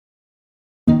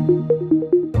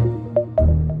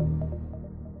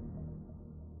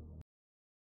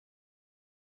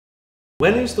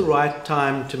When is the right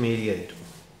time to mediate?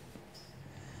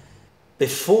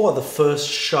 Before the first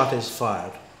shot is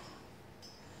fired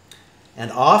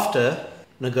and after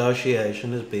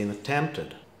negotiation has been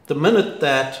attempted. The minute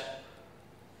that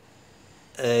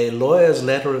a lawyer's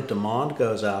letter of demand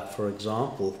goes out, for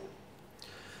example,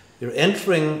 you're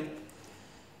entering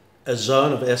a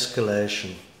zone of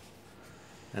escalation.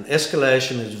 And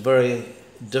escalation is very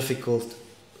difficult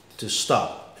to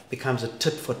stop. It becomes a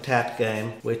tit-for-tat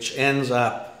game, which ends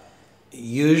up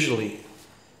usually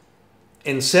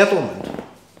in settlement,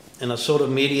 in a sort of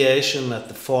mediation at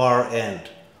the far end,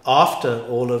 after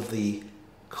all of the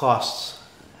costs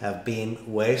have been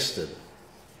wasted.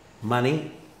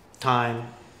 Money, time,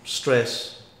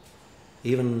 stress,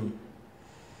 even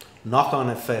knock-on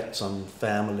effects on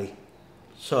family.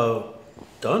 So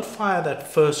don't fire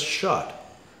that first shot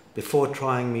before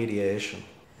trying mediation.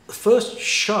 The first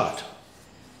shot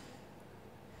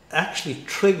actually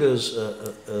triggers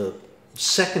a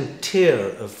second tier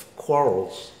of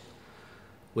quarrels,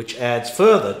 which adds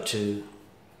further to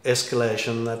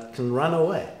escalation that can run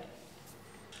away.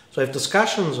 So if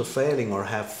discussions are failing or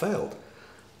have failed,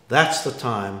 that's the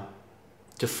time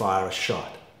to fire a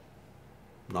shot,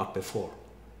 not before.